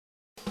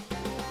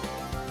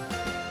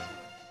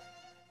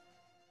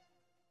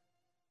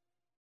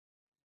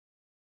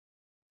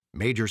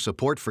Major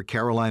support for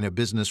Carolina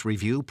Business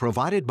Review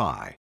provided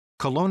by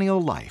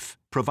Colonial Life,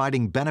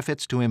 providing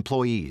benefits to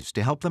employees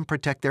to help them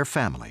protect their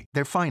family,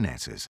 their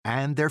finances,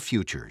 and their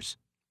futures.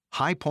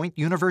 High Point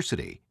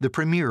University, the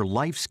premier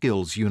life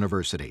skills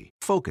university,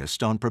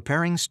 focused on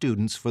preparing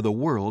students for the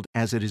world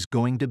as it is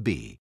going to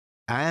be.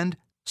 And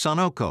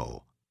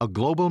Sonoco, a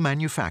global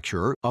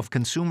manufacturer of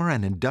consumer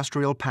and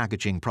industrial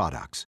packaging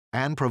products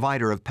and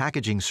provider of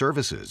packaging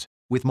services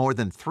with more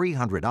than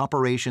 300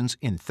 operations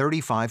in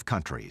 35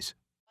 countries.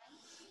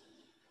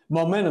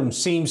 Momentum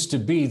seems to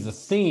be the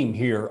theme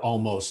here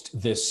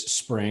almost this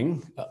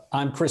spring.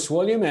 I'm Chris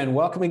William, and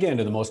welcome again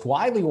to the most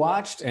widely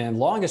watched and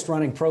longest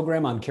running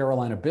program on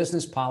Carolina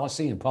business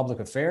policy and public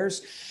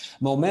affairs.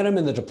 Momentum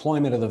in the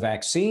deployment of the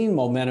vaccine,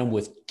 momentum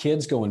with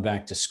kids going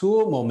back to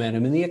school,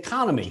 momentum in the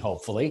economy,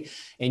 hopefully,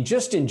 and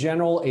just in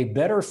general, a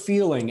better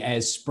feeling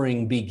as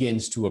spring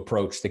begins to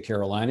approach the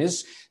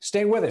Carolinas.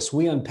 Stay with us.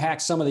 We unpack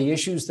some of the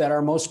issues that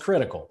are most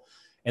critical.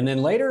 And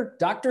then later,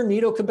 Dr.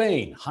 Nito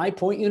Cobain, High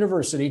Point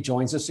University,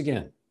 joins us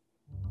again.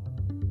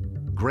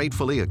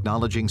 Gratefully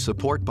acknowledging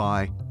support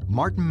by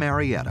Martin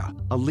Marietta,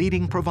 a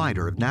leading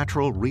provider of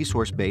natural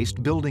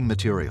resource-based building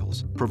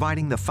materials,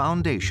 providing the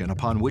foundation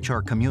upon which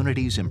our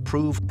communities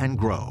improve and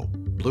grow.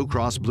 Blue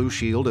Cross Blue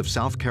Shield of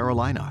South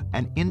Carolina,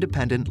 an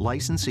independent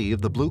licensee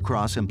of the Blue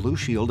Cross and Blue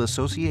Shield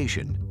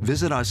Association.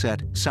 Visit us at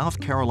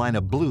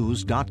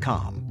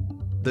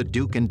southcarolinablues.com. The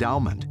Duke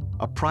Endowment,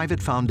 a private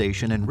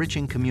foundation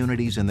enriching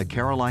communities in the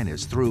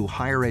Carolinas through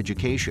higher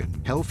education,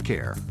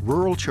 healthcare,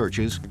 rural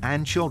churches,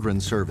 and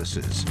children's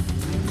services.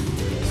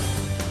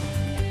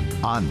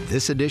 On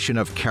this edition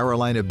of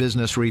Carolina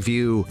Business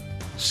Review,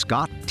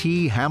 Scott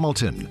T.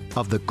 Hamilton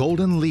of the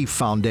Golden Leaf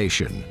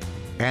Foundation,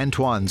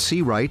 Antoine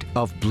Seawright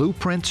of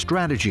Blueprint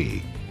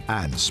Strategy,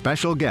 and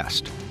special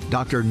guest,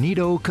 Dr.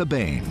 Nito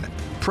Cobain,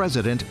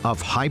 president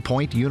of High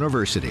Point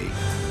University.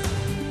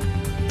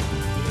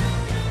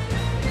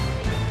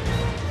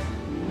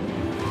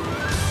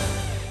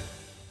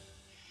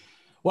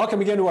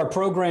 Welcome again to our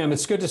program.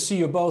 It's good to see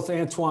you both.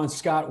 Antoine,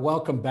 Scott,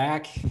 welcome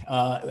back.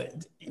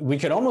 We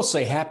could almost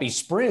say happy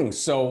spring.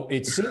 So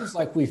it seems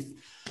like we're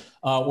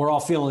all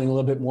feeling a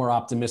little bit more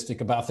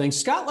optimistic about things.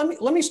 Scott,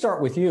 let me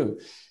start with you.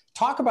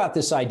 Talk about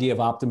this idea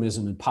of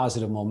optimism and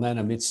positive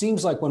momentum. It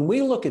seems like when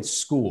we look at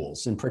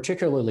schools, and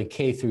particularly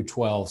K through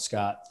 12,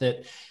 Scott,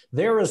 that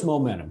there is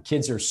momentum.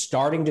 Kids are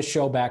starting to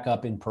show back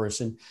up in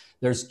person.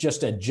 There's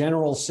just a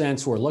general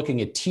sense we're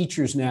looking at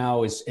teachers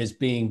now as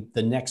being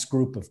the next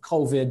group of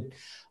COVID,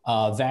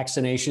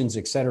 vaccinations,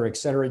 et cetera, et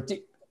cetera.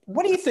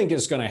 What do you think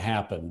is going to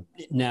happen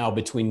now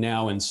between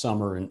now and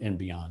summer and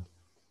beyond?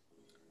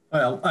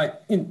 Well,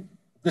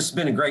 this has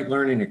been a great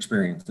learning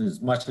experience. As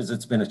much as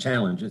it's been a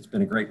challenge, it's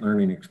been a great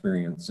learning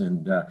experience.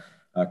 And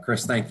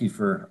Chris, thank you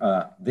for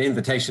the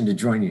invitation to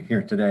join you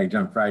here today.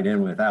 Jump right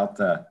in without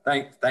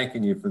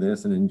thanking you for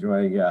this, and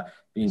enjoy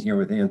being here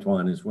with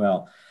Antoine as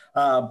well.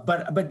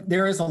 But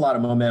there is a lot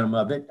of momentum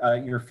of it.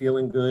 You're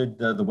feeling good.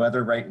 The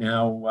weather right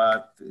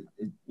now,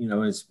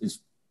 is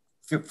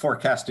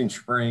forecasting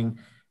spring.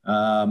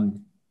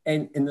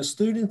 And the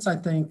students, I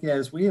think,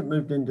 as we have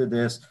moved into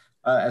this,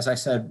 as I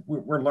said,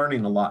 we're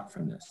learning a lot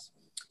from this.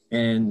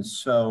 And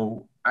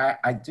so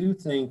I do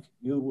think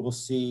you will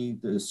see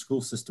the school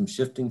system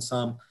shifting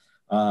some.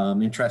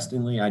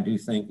 Interestingly, I do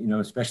think,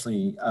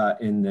 especially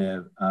in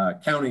the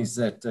counties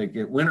that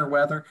get winter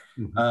weather,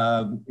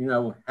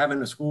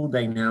 having a school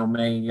day now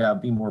may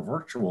be more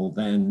virtual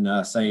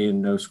than, say,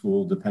 in no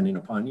school, depending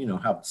upon,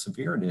 how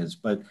severe it is.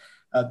 But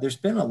there's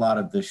been a lot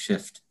of the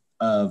shift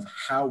of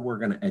how we're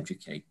going to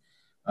educate.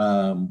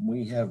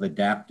 We have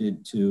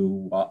adapted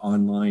to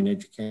online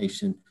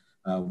education.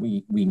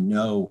 We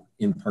know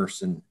in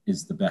person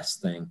is the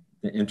best thing,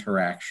 the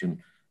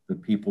interaction, the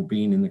people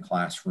being in the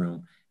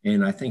classroom.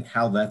 And I think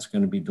how that's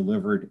going to be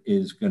delivered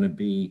is going to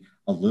be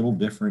a little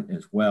different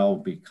as well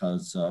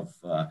because of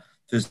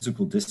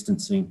physical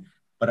distancing.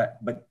 But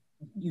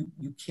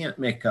you can't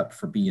make up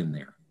for being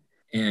there.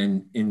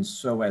 And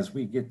so as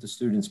we get the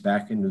students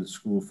back into the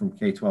school from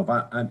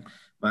K-12,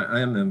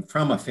 I am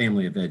from a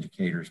family of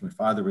educators. My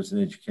father was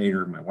an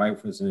educator. My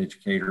wife was an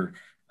educator.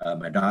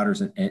 My daughter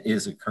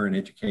is a current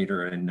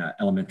educator in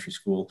elementary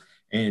school.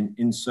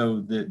 And so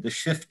the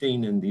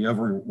shifting and the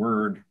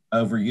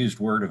overused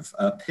word of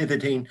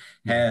pivoting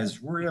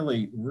has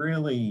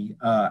really,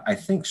 I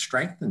think,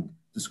 strengthened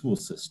the school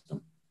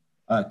system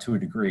to a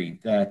degree,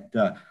 that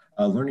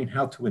learning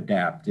how to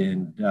adapt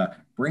and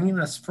bringing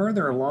us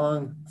further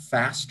along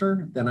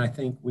faster than I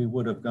think we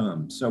would have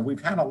gone. So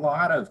we've had a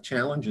lot of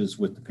challenges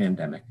with the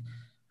pandemic,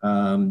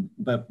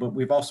 but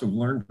we've also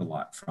learned a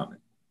lot from it.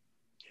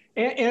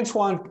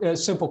 Antoine, a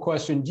simple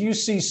question. Do you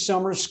see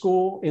summer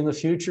school in the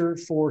future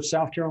for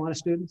South Carolina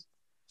students?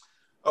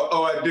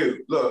 Oh, I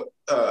do. Look,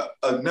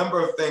 a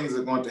number of things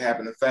are going to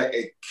happen. In fact,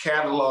 a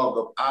catalog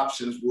of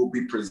options will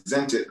be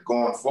presented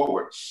going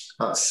forward.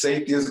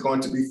 Safety is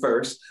going to be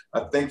first.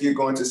 I think you're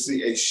going to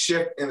see a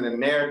shift in the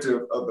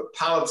narrative of the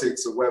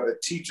politics of whether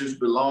teachers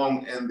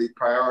belong in the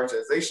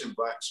prioritization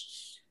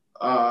bunch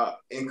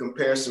in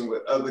comparison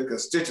with other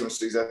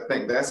constituencies. I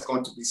think that's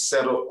going to be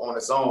settled on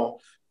its own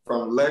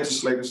from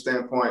legislative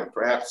standpoint,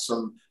 perhaps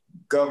some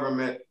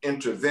government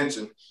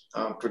intervention,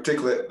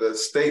 particularly at the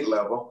state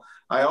level.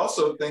 I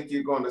also think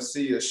you're going to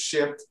see a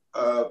shift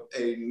of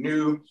a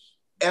new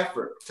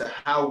effort to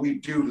how we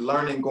do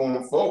learning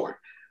going forward.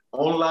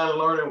 Online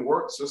learning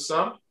works for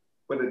some,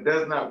 but it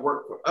does not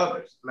work for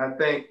others. And I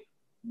think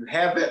you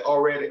have that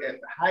already at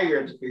the higher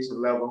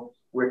education level.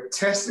 We're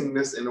testing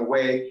this in a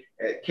way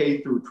at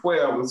K through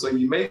 12. And so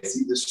you may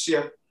see the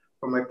shift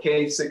from a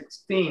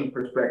K-16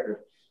 perspective.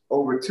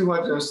 Over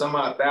 200 and some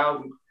odd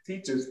thousand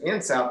teachers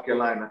in South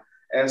Carolina,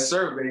 as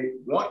surveyed,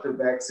 want the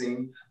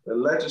vaccine. The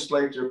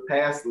legislature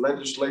passed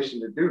legislation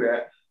to do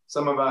that.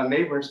 Some of our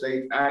neighboring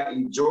states,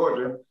 i.e.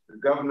 Georgia, the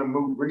governor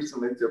moved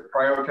recently to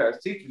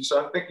prioritize teachers.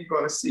 So I think you're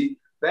going to see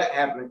that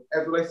happening.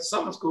 As it relates to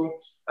summer school,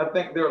 I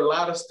think there are a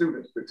lot of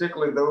students,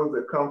 particularly those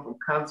that come from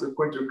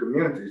consequential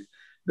communities.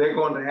 They're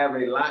going to have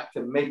a lot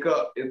to make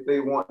up if they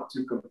want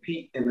to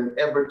compete in an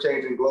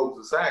ever-changing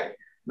global society.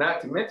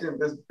 Not to mention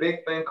this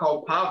big thing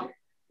called poverty.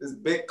 This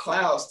big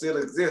cloud still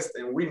exists,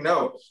 and we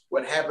know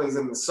what happens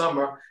in the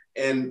summer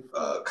in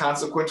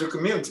consequential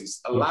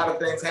communities. A lot of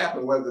things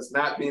happen, whether it's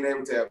not being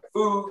able to have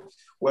food,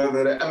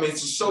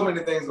 it's just so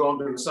many things going on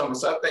during the summer.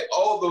 So I think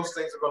all those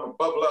things are going to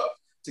bubble up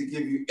to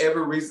give you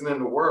every reason in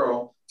the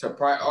world to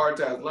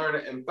prioritize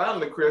learning. And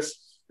finally, Chris,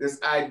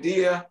 this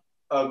idea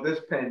of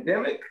this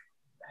pandemic,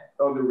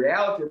 or the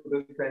reality of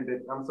this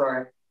pandemic,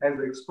 has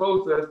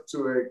exposed us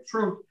to a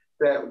truth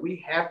that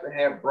we have to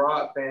have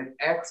broadband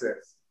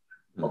access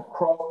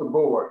across the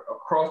board,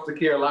 across the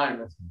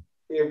Carolinas,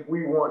 if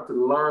we want to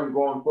learn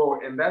going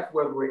forward. And that's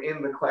whether we're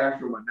in the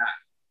classroom or not.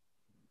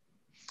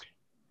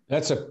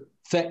 That's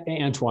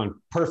Antoine,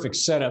 perfect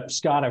setup.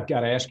 Scott, I've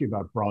got to ask you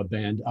about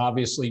broadband.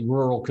 Obviously,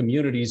 rural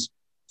communities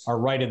are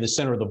right in the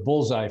center of the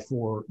bullseye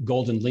for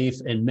Golden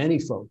Leaf and many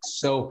folks.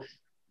 So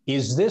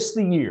is this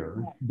the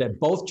year that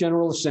both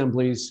General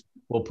Assemblies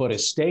will put a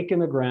stake in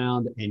the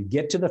ground and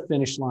get to the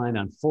finish line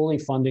on fully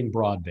funding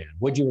broadband?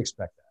 Would you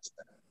expect that?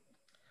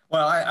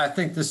 Well, I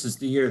think this is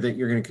the year that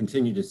you're going to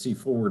continue to see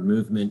forward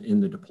movement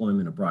in the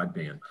deployment of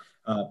broadband.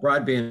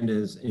 Broadband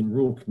in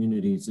rural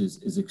communities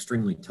is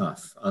extremely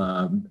tough.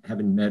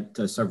 Having met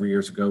several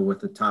years ago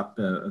with a top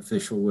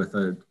official with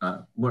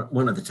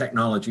one of the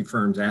technology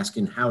firms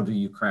asking, how do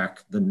you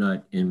crack the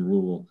nut in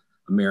rural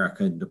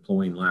America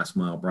deploying last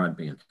mile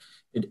broadband?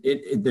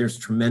 There's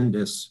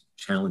tremendous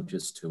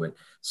challenges to it.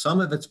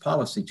 Some of it's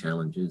policy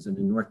challenges, and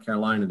in North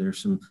Carolina,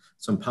 there's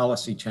some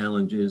policy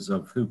challenges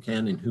of who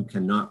can and who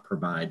cannot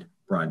provide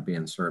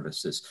broadband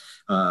services.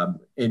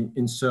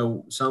 And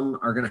so some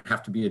are going to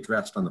have to be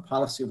addressed on the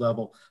policy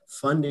level.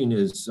 Funding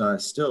is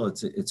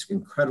it's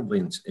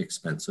incredibly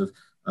expensive.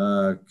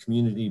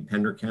 Community,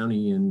 Pender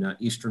County in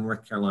Eastern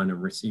North Carolina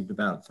received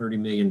about $30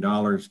 million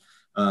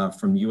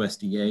from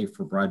USDA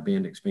for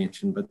broadband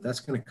expansion, but that's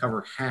going to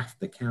cover half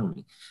the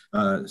county.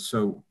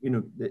 So,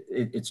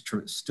 it's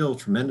still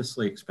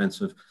tremendously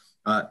expensive,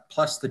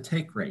 plus the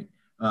take rate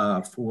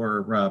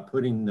for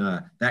putting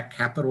that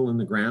capital in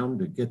the ground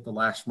to get the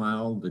last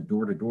mile, the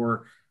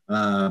door-to-door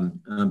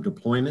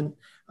deployment,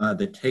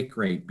 the take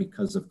rate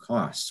because of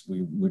costs.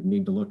 We would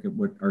need to look at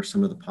what are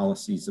some of the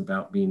policies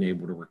about being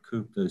able to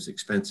recoup those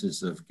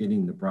expenses of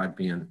getting the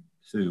broadband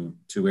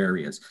to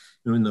areas.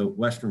 In the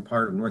western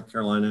part of North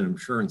Carolina, and I'm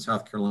sure in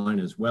South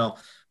Carolina as well,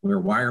 where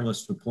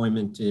wireless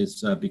deployment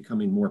is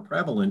becoming more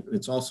prevalent,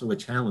 it's also a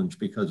challenge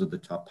because of the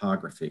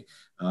topography.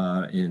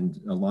 And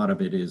a lot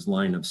of it is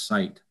line of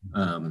sight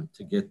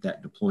to get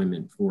that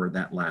deployment for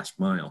that last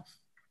mile.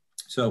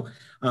 So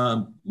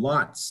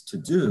lots to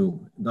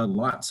do,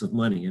 lots of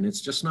money, and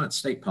it's just not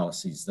state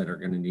policies that are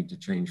going to need to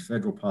change.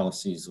 Federal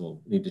policies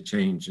will need to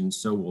change, and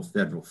so will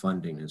federal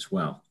funding as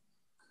well.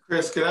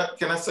 Chris,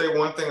 can I say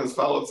one thing as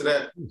follow to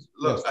that?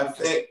 Look, I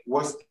think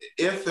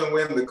if and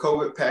when the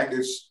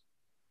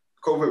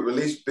COVID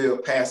relief bill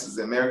passes,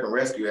 the American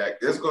Rescue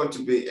Act, there's going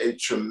to be a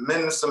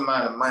tremendous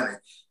amount of money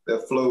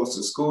that flows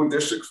to school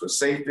districts for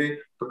safety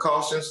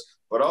precautions,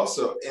 but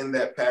also in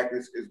that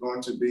package is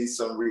going to be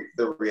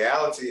the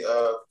reality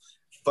of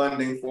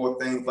funding for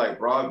things like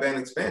broadband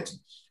expansion.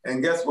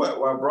 And guess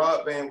what? While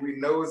broadband we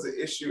know is an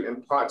issue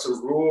in parts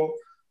of rural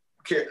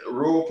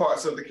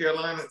parts of the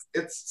Carolinas,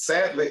 it's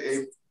sadly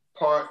a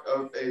part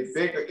of a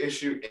bigger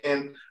issue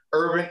in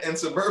urban and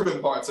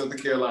suburban parts of the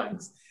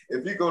Carolinas.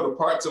 If you go to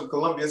parts of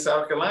Columbia,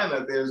 South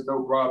Carolina, there's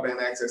no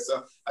broadband access.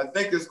 So I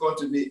think it's going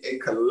to be a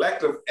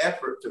collective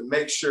effort to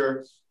make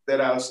sure that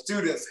our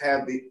students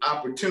have the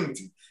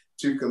opportunity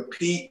to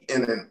compete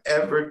in an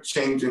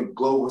ever-changing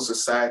global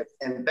society.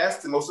 And that's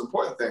the most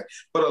important thing.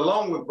 But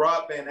along with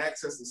broadband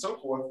access and so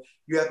forth,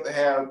 you have to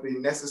have the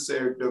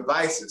necessary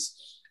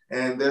devices.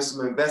 And there's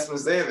some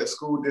investments there that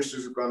school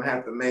districts are going to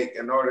have to make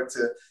in order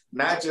to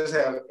not just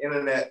have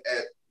internet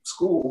at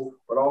school,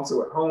 but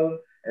also at home,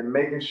 and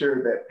making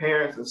sure that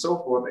parents and so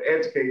forth are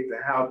educated to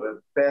how to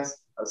best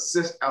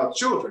assist our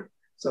children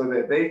so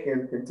that they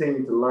can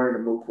continue to learn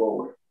and move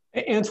forward.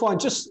 Antoine,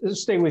 just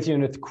stay with you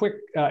in a quick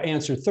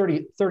answer,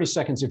 30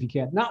 seconds if you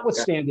can.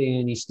 Notwithstanding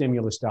any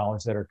stimulus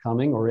dollars that are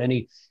coming or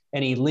any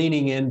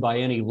leaning in by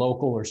any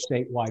local or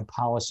statewide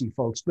policy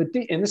folks,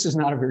 and this is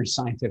not a very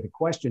scientific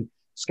question.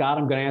 Scott,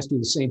 I'm going to ask you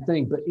the same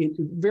thing, but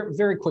very,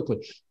 very quickly,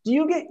 do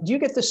you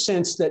get the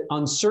sense that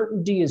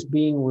uncertainty is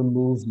being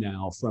removed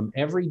now from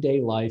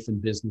everyday life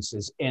and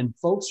businesses, and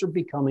folks are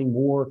becoming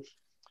more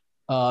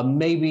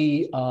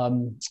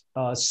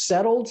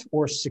settled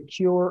or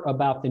secure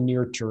about the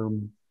near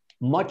term,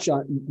 much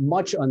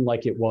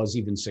unlike it was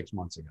even 6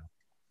 months ago?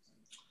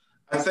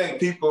 I think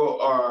people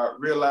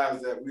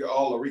realize that we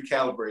all are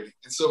recalibrating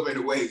in so many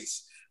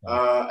ways.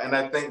 And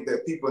I think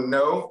that people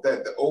know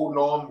that the old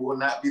norm will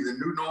not be the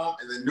new norm,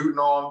 and the new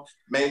norm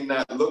may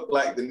not look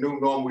like the new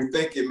norm we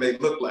think it may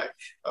look like.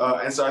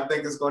 And so I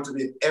think it's going to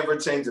be an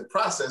ever-changing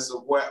process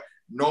of what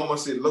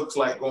normalcy looks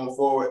like going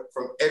forward,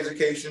 from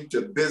education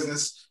to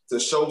business to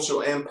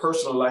social and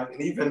personal life,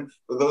 and even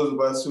for those of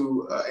us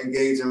who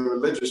engage in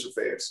religious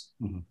affairs.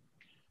 Mm-hmm.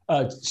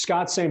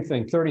 Scott, same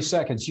thing, 30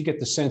 seconds. You get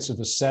the sense of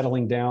a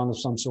settling down of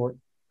some sort?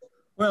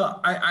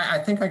 Well, I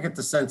think I get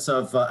the sense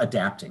of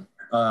adapting.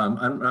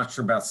 I'm not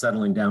sure about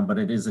settling down, but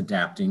it is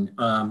adapting.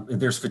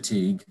 There's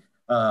fatigue.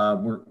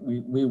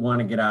 We want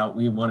to get out.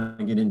 We want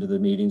to get into the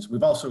meetings.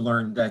 We've also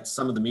learned that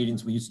some of the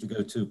meetings we used to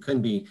go to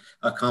can be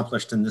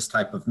accomplished in this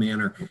type of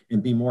manner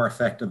and be more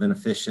effective and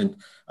efficient.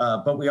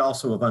 But we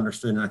also have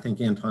understood, and I think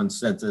Antoine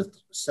said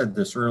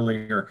this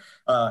earlier,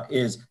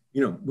 is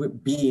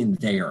being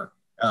there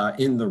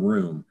in the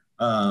room.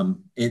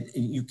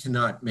 You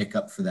cannot make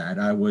up for that.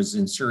 I was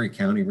in Surrey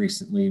County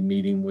recently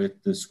meeting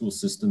with the school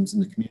systems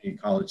and the community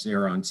college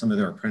there on some of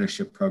their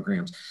apprenticeship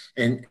programs.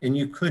 And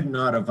you could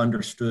not have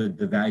understood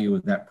the value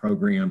of that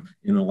program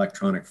in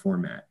electronic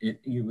format.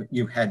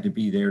 You had to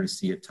be there to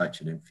see it, touch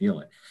it, and feel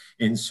it.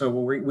 And so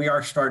we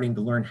are starting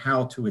to learn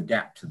how to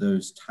adapt to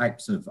those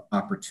types of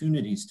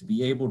opportunities, to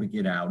be able to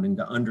get out and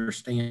to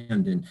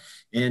understand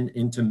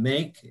and to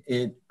make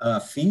it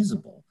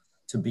feasible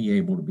to be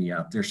able to be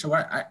out there. So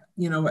I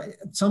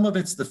some of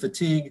it's the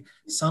fatigue.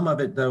 Some of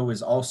it, though,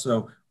 is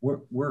also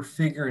we're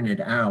figuring it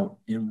out,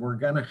 and we're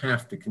going to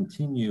have to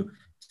continue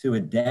to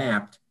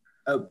adapt,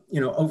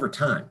 over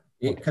time,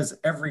 because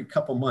every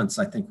couple months,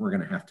 I think we're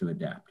going to have to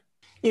adapt.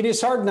 It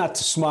is hard not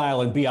to smile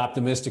and be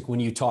optimistic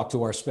when you talk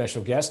to our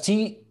special guest.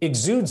 He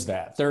exudes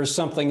that. There's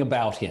something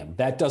about him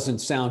that doesn't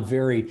sound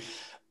very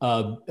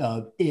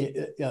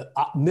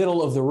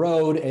middle of the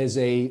road as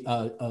a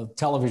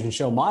television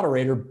show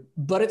moderator,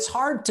 but it's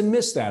hard to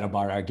miss that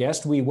about our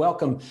guest. We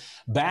welcome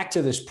back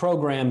to this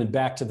program and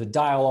back to the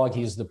dialogue.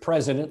 He's the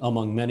president,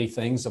 among many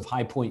things, of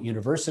High Point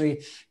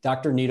University,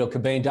 Dr. Nido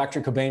Qubein. Dr.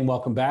 Qubein,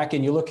 welcome back,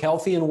 and you look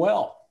healthy and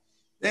well.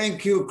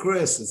 Thank you,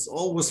 Chris. It's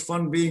always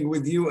fun being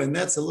with you, and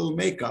that's a little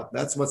makeup.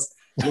 That's what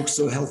looks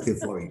so healthy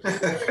for you.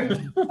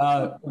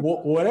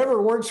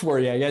 Whatever works for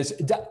you, I guess.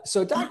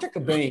 So, Dr.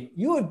 Qubein,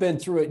 you had been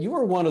through it. You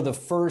were one of the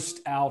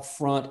first out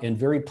front and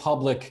very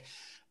public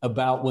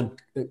about when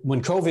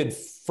COVID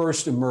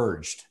first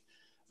emerged.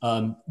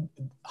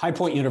 High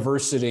Point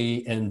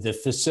University and the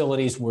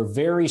facilities were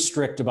very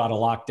strict about a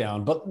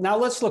lockdown. But now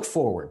let's look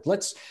forward.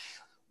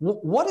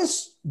 What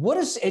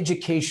is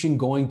education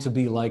going to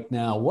be like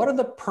now? What are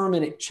the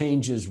permanent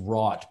changes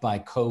wrought by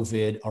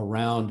COVID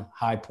around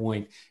High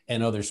Point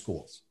and other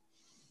schools?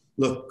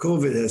 Look,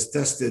 COVID has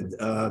tested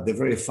the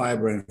very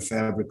fiber and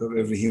fabric of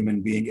every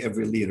human being,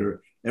 every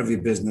leader, every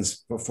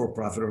business,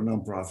 for-profit or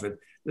nonprofit.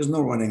 There's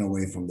no running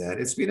away from that.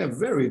 It's been a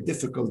very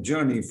difficult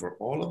journey for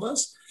all of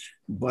us,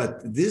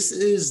 but this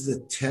is the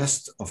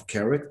test of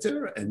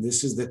character, and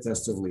this is the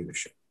test of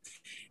leadership.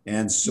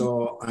 And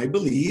so I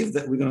believe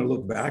that we're going to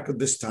look back at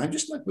this time,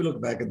 just like we look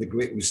back at the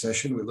Great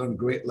Recession. We learned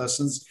great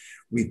lessons.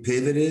 We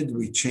pivoted,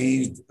 we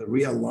changed,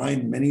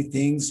 realigned many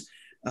things.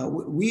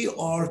 We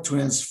are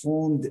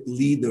transformed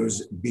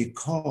leaders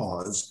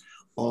because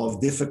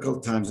of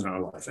difficult times in our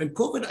life. And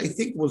COVID, I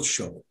think, will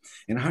show,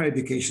 in higher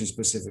education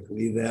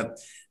specifically,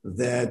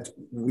 that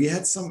we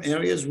had some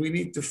areas we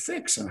need to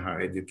fix in higher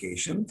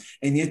education,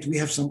 and yet we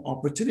have some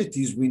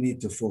opportunities we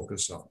need to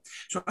focus on.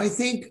 So I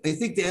think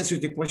the answer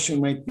to the question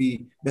might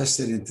be best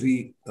said in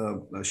three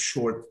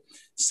short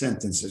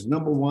sentences.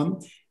 Number one,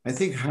 I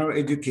think higher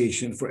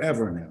education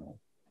forever now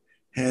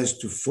has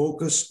to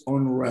focus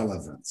on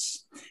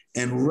relevance.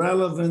 And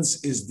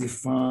relevance is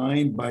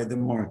defined by the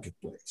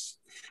marketplace.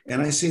 And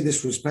I say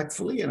this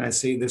respectfully, and I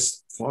say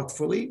this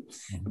thoughtfully,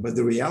 but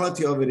the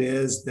reality of it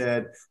is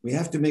that we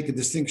have to make a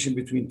distinction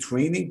between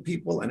training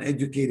people and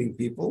educating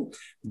people.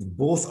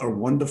 Both are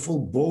wonderful,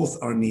 both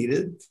are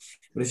needed.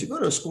 But if you go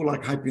to a school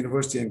like High Point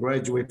University and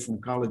graduate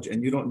from college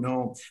and you don't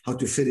know how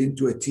to fit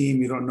into a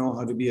team, you don't know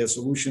how to be a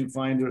solution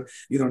finder,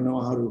 you don't know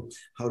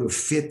how to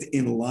fit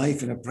in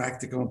life in a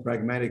practical and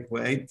pragmatic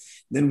way,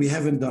 then we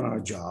haven't done our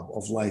job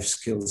of life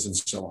skills and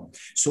so on.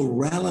 So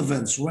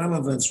relevance.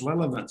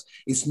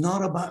 It's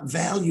not about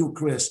value,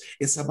 Chris.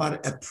 It's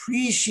about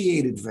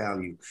appreciated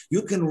value.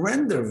 You can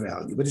render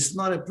value, but it's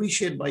not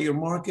appreciated by your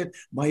market,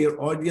 by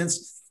your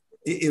audience.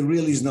 it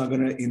really is not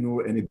going to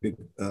inure any big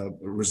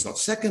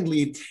results.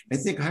 Secondly, I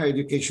think higher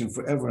education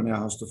forever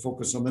now has to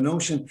focus on the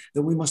notion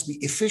that we must be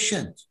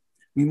efficient.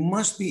 We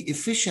must be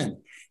efficient.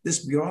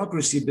 This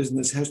bureaucracy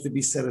business has to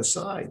be set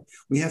aside.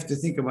 We have to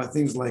think about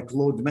things like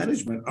load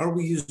management. Are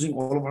we using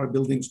all of our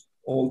buildings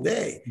all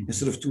day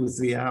instead of 2 or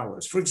 3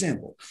 hours, for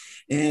example?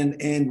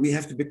 And we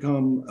have to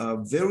become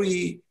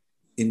very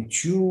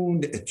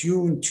attuned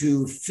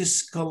to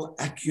fiscal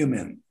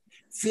acumen.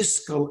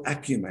 Fiscal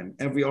acumen.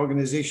 Every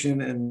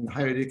organization in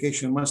higher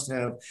education must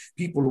have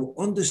people who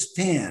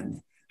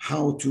understand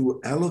how to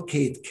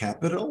allocate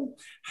capital,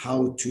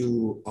 how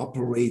to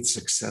operate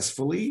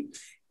successfully.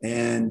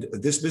 And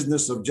this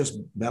business of just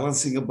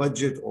balancing a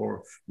budget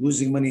or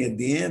losing money at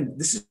the end,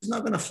 this is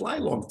not going to fly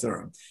long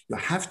term. You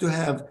have to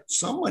have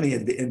some money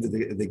at the end of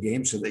the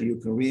game so that you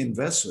can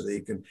reinvest, so that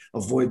you can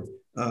avoid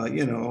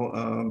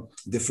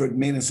deferred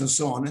maintenance and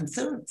so on. And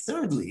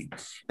thirdly,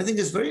 I think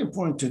it's very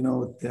important to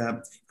note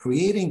that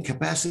creating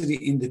capacity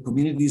in the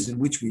communities in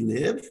which we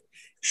live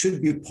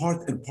should be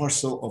part and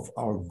parcel of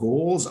our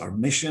goals, our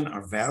mission,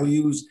 our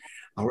values,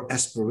 our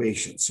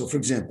aspirations. So for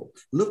example,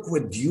 look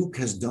what Duke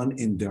has done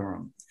in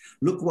Durham.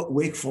 Look what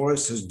Wake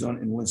Forest has done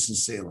in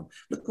Winston-Salem.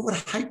 Look at what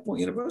High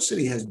Point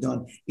University has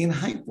done in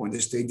High Point.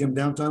 The stadium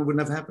downtown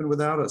wouldn't have happened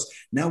without us.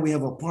 Now we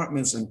have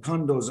apartments and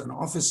condos and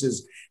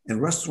offices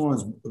and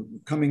restaurants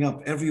coming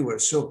up everywhere.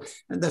 So,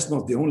 and that's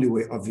not the only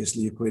way,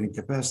 obviously, you're creating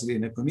capacity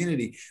in a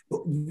community,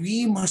 but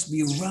we must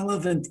be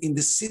relevant in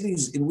the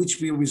cities in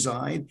which we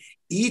reside,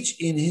 each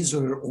in his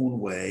or her own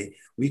way.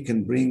 We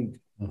can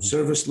bring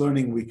service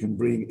learning, we can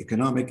bring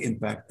economic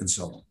impact, and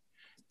so on.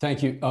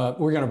 Thank you.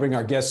 We're going to bring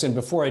our guests in.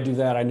 Before I do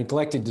that, I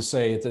neglected to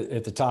say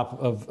at the top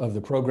of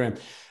the program,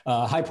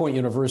 High Point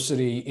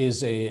University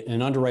is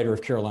an underwriter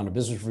of Carolina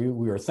Business Review.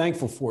 We are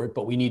thankful for it,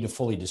 but we need to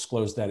fully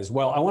disclose that as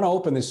well. I want to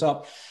open this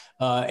up.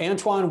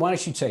 Antoine, why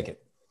don't you take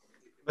it?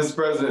 Mr.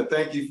 President,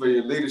 thank you for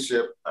your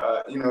leadership.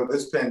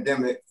 This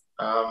pandemic,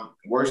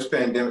 worst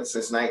pandemic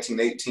since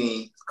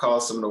 1918,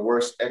 caused some of the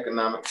worst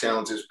economic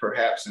challenges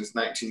perhaps since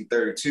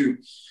 1932.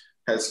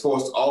 Has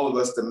forced all of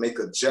us to make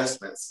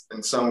adjustments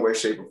in some way,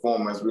 shape, or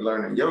form as we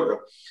learn in yoga.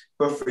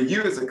 But for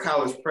you as a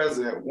college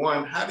president,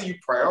 one, how do you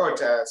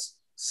prioritize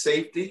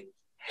safety,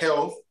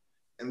 health,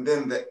 and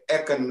then the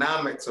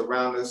economics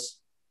around this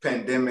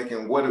pandemic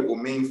and what it will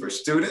mean for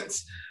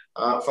students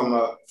from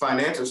a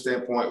financial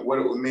standpoint, what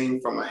it will mean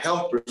from a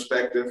health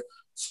perspective,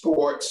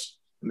 sports,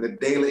 and the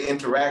daily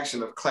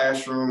interaction of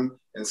classroom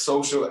and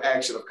social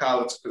action of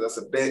college, because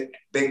that's a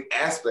big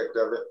aspect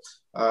of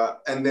it.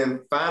 And then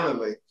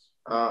finally,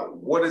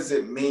 what does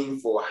it mean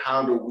for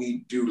how do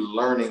we do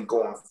learning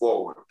going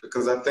forward?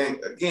 Because I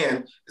think,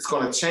 again, it's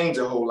going to change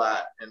a whole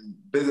lot and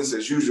business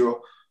as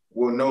usual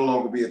will no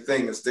longer be a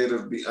thing. Instead,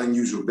 it'll be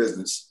unusual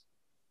business.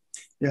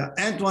 Yeah,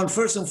 Antoine,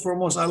 first and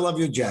foremost, I love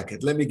your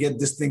jacket. Let me get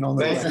this thing on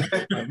the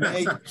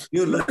record.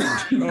 You look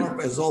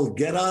sharp as all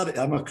get out.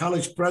 I'm a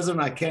college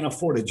president. I can't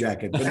afford a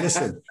jacket. But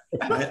listen,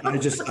 I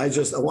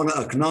want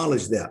to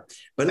acknowledge that.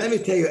 But let me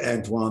tell you,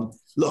 Antoine,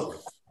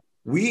 look,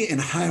 we in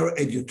higher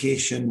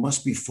education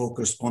must be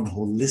focused on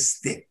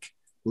holistic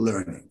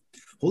learning.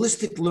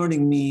 Holistic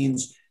learning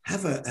means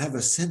have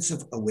a sense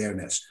of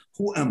awareness.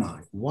 Who am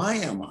I? Why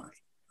am I?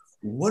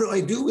 What do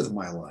I do with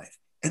my life?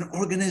 And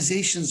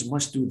organizations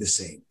must do the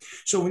same.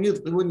 So when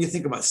you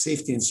think about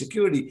safety and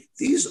security,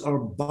 these are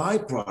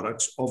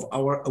byproducts of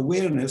our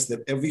awareness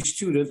that every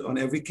student on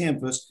every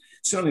campus,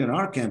 certainly on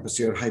our campus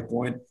here at High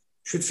Point,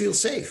 should feel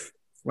safe.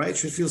 Right?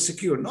 Should feel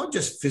secure, not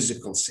just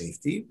physical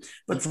safety,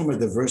 but from a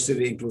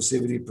diversity,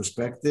 inclusivity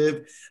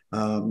perspective,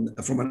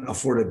 from an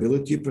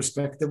affordability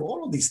perspective.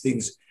 All of these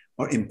things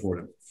are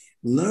important.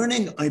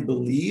 Learning, I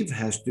believe,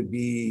 has to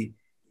be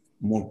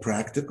more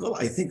practical.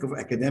 I think of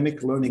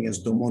academic learning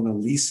as the Mona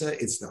Lisa.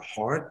 It's the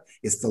heart.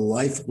 It's the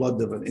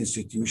lifeblood of an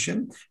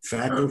institution.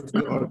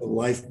 Faculty are the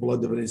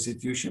lifeblood of an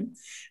institution.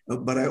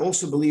 But I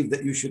also believe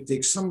that you should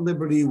take some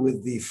liberty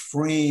with the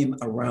frame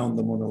around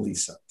the Mona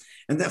Lisa.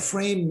 And that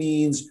frame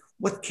means,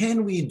 what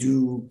can we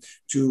do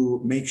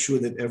to make sure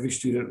that every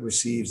student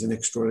receives an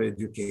extraordinary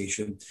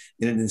education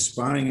in an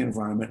inspiring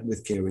environment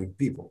with caring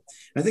people?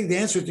 I think the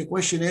answer to the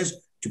question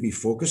is to be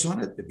focused on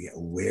it, to be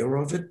aware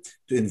of it,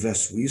 to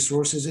invest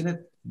resources in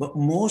it, but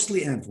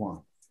mostly,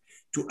 Antoine,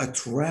 to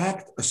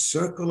attract a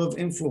circle of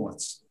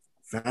influence,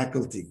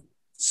 faculty,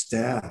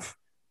 staff,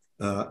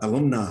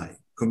 alumni,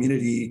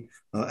 community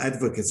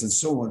advocates, and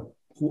so on,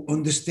 who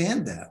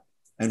understand that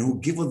and who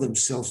give of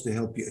themselves to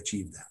help you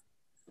achieve that.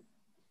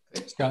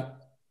 Scott?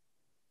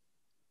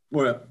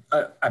 Well,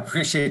 I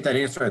appreciate that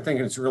answer. I think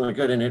it's really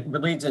good. And it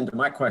leads into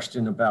my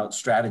question about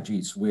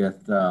strategies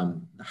with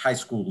high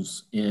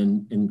schools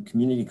in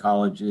community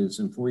colleges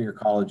and four-year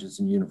colleges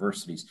and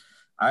universities.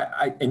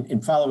 In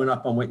following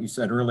up on what you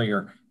said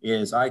earlier,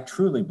 is I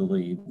truly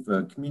believe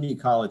the community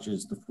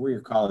colleges, the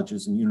four-year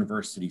colleges and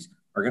universities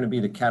are going to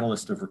be the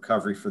catalyst of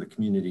recovery for the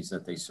communities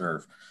that they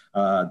serve.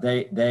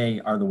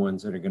 They are the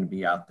ones that are going to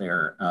be out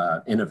there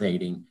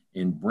innovating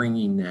and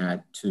bringing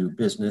that to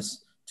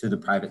business, to the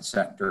private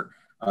sector.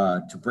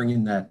 to bring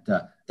in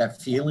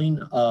that feeling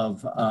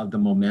of the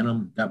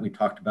momentum that we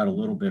talked about a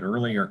little bit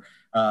earlier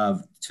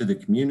to the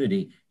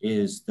community,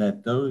 is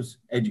that those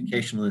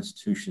educational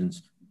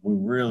institutions will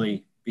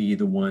really be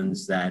the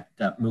ones that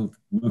move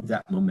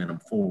that momentum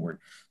forward.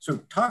 So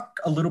talk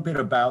a little bit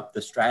about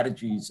the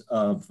strategies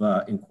of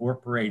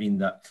incorporating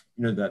the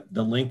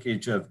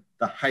linkage of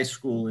the high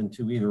school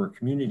into either a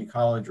community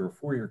college or a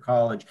four-year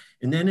college,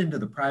 and then into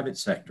the private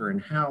sector,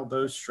 and how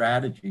those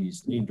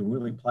strategies need to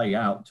really play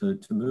out to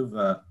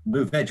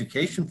move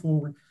education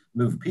forward,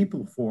 move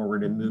people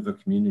forward, and move a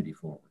community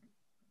forward.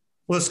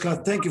 Well,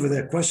 Scott, thank you for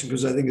that question,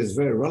 because I think it's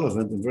very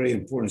relevant and very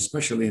important,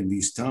 especially in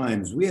these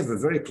times. We have a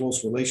very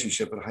close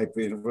relationship at High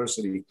Point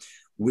University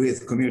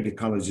with community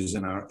colleges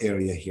in our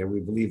area here.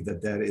 We believe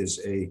that that is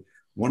a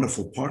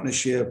wonderful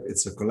partnership.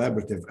 It's a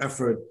collaborative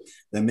effort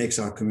that makes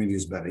our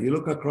communities better. You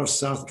look across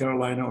South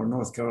Carolina or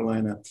North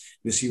Carolina,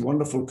 you see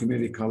wonderful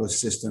community college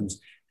systems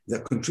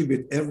that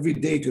contribute every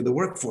day to the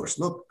workforce.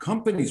 Look,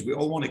 companies, we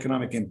all want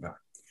economic impact.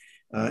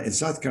 In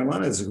South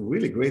Carolina, there's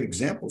really great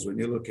examples when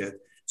you look at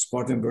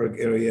Spartanburg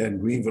area and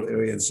Greenville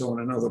area and so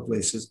on and other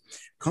places.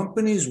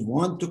 Companies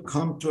want to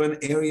come to an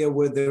area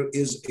where there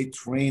is a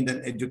trained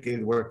and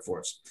educated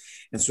workforce.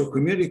 And so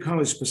community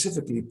college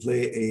specifically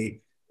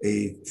play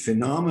a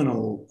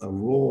phenomenal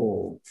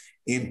role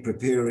in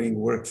preparing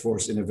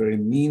workforce in a very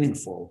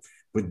meaningful,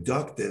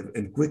 productive,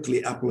 and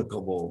quickly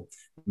applicable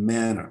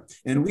manner.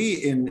 And we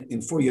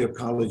in four-year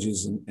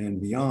colleges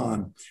and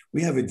beyond,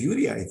 we have a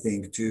duty, I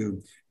think,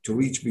 to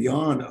reach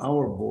beyond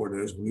our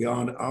borders,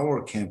 beyond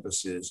our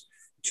campuses,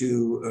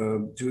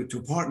 to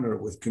partner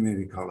with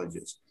community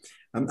colleges.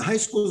 High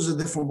school is a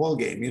different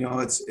ballgame. You know,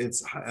 it's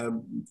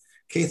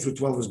K through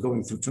 12 is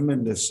going through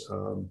tremendous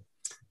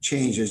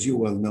change, as you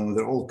well know.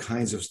 There are all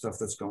kinds of stuff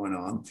that's going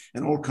on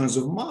and all kinds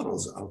of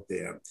models out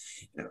there.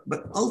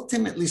 But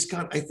ultimately,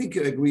 Scott, I think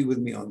you agree with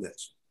me on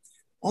this.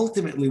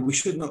 Ultimately, we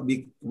should not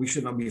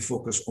be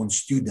focused on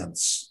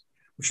students.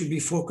 We should be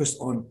focused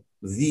on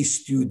the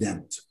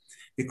student,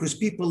 because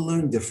people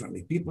learn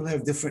differently. People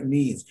have different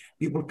needs.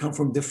 People come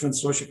from different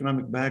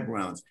socioeconomic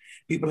backgrounds.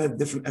 People have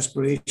different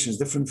aspirations,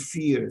 different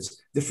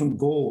fears, different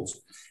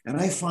goals. And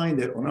I find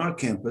that on our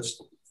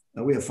campus,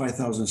 we have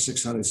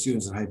 5,600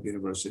 students at High Point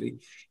University.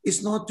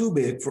 It's not too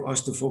big for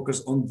us to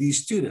focus on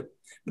these students.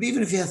 But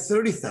even if you have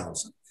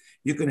 30,000,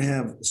 you can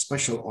have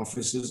special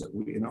offices.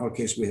 In our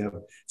case, we have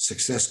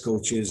success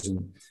coaches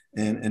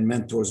and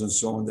mentors and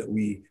so on that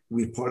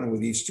we partner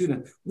with each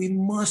student. We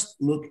must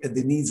look at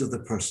the needs of the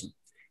person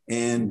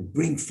and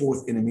bring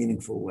forth in a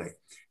meaningful way.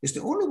 It's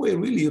the only way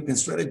really you can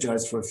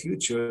strategize for a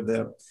future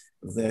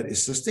that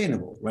is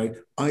sustainable, right?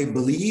 I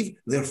believe,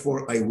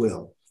 therefore I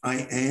will.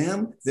 I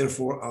am,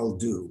 therefore I'll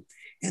do.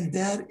 And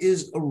that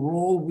is a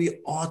role we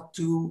ought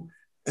to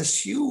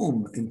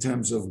assume in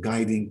terms of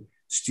guiding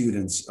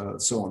students,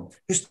 so on.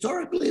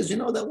 Historically, as you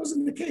know, that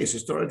wasn't the case.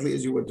 Historically,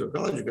 as you went to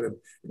college, you're going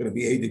to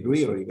be a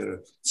degree or you got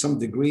some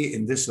degree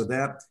in this or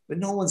that. But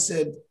no one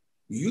said,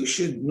 you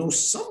should know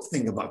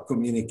something about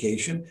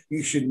communication.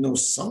 You should know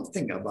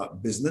something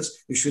about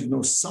business. You should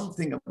know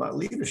something about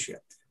leadership.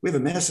 We have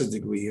a master's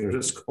degree here.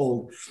 It's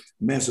called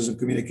Master's in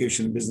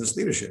Communication and Business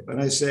Leadership. And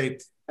I say,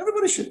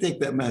 everybody should take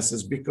that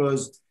master's,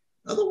 because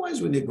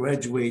otherwise when you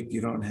graduate,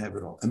 you don't have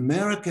it all.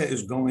 America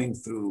is going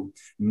through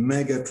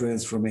mega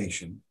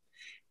transformation,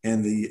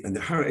 and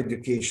the higher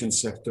education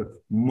sector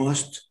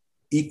must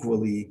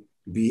equally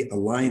be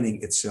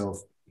aligning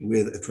itself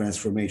with a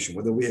transformation.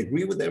 Whether we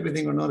agree with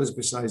everything or not is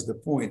besides the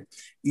point.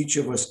 Each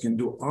of us can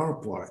do our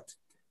part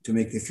to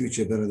make the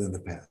future better than the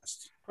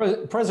past.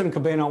 President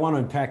Cabana, I want to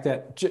unpack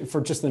that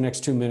for just the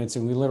next 2 minutes,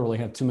 and we literally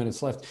have 2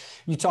 minutes left.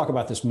 You talk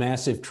about this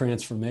massive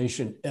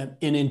transformation,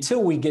 and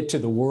until we get to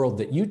the world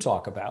that you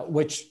talk about,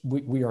 which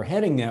we are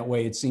heading that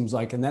way, it seems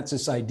like, and that's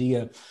this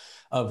idea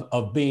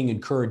of being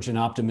encouraged and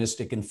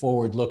optimistic and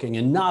forward-looking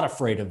and not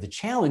afraid of the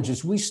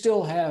challenges, we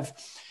still have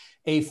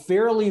a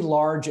fairly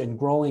large and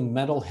growing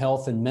mental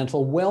health and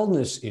mental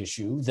wellness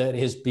issue that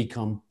has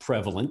become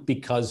prevalent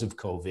because of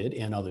COVID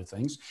and other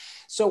things.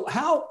 So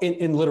how,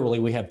 and literally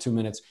we have 2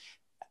 minutes,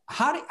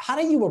 how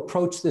do you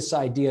approach this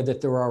idea that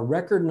there are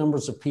record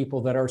numbers of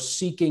people that are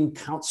seeking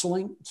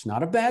counseling? It's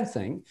not a bad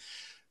thing,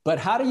 but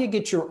how do you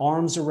get your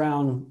arms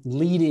around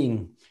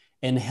leading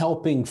and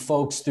helping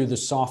folks through the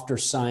softer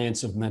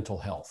science of mental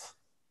health?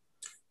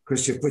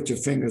 Chris, you put your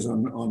fingers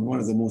on one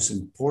of the most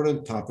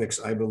important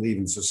topics, I believe,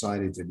 in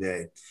society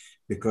today,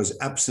 because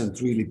absent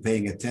really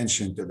paying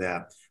attention to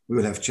that, we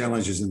will have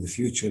challenges in the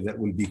future that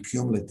will be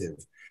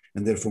cumulative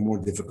and therefore more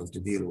difficult to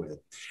deal with.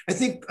 I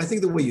think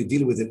the way you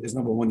deal with it is,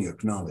 number one, you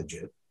acknowledge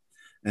it.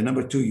 And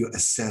number two, you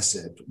assess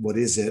it. What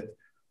is it?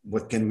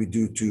 What can we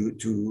do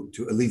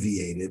to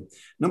alleviate it?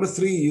 Number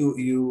three,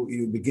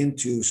 you begin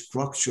to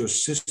structure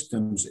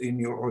systems in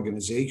your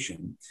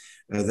organization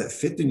that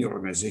fit in your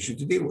organization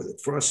to deal with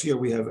it. For us here,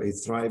 we have a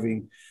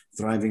thriving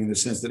in the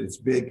sense that it's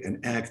big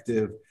and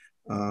active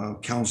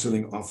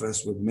counseling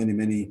office with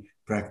many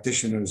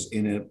practitioners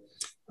in it.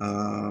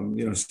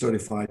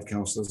 certified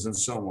counselors and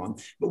so on.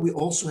 But we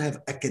also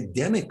have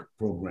academic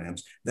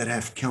programs that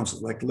have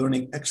counselors, like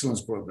Learning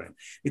Excellence Program,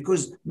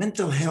 because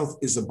mental health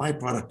is a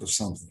byproduct of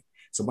something.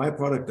 It's a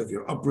byproduct of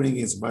your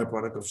upbringing. It's a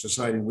byproduct of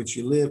society in which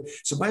you live.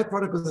 It's a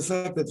byproduct of the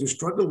fact that you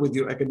struggle with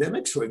your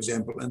academics, for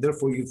example, and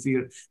therefore you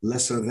feel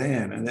lesser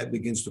than, and that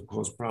begins to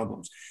cause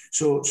problems.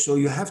 So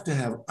you have to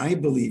have, I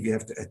believe you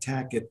have to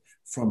attack it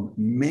from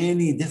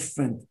many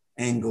different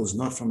angles,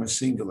 not from a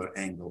singular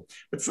angle.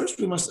 But first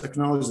we must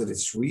acknowledge that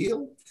it's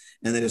real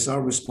and that it's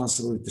our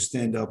responsibility to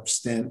stand up,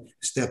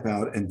 step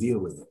out and deal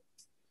with it.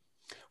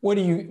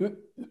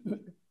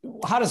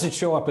 How does it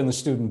show up in the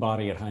student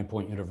body at High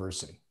Point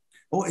University?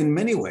 Oh, in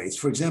many ways.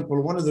 For example,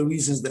 one of the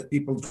reasons that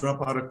people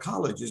drop out of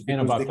college is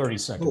because in about 30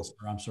 seconds.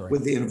 I'm sorry.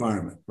 With the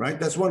environment, right?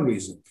 That's one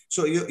reason.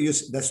 So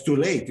that's too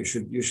late.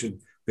 You should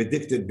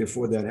predict it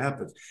before that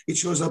happens. It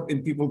shows up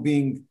in people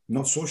being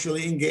not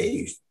socially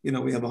engaged.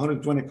 We have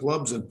 120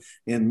 clubs and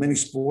many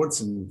sports,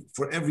 and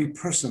for every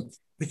person,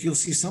 but you'll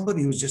see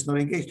somebody who's just not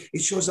engaged.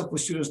 It shows up with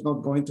students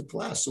not going to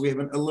class. So we have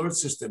an alert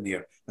system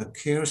here, a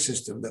care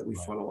system that we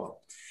follow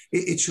up.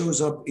 It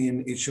shows up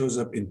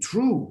in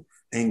true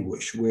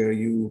anguish, where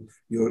you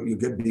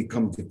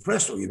become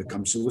depressed or you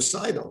become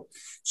suicidal.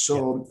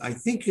 So I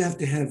think you have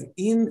to have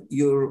in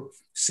your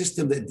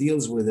system that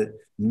deals with it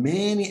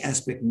many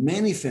aspects,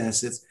 many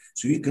facets,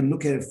 so you can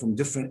look at it from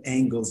different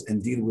angles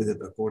and deal with it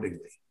accordingly.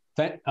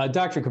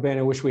 Dr.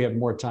 Cabana, I wish we had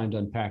more time to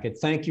unpack it.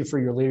 Thank you for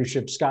your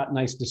leadership. Scott,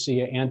 nice to see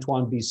you.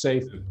 Antoine, be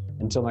safe.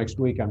 Until next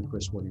week, I'm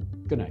Chris Williams.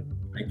 Good night.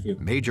 Thank you.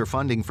 Major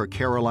funding for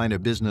Carolina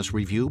Business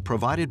Review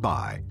provided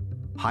by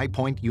High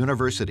Point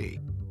University,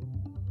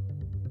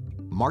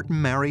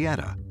 Martin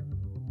Marietta,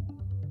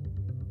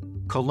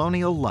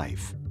 Colonial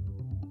Life,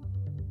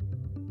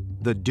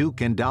 the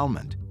Duke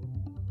Endowment,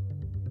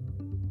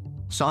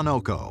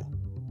 Sonoco,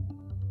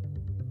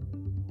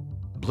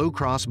 Blue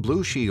Cross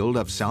Blue Shield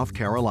of South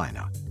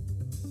Carolina,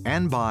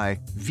 and by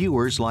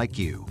viewers like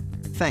you.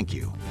 Thank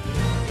you.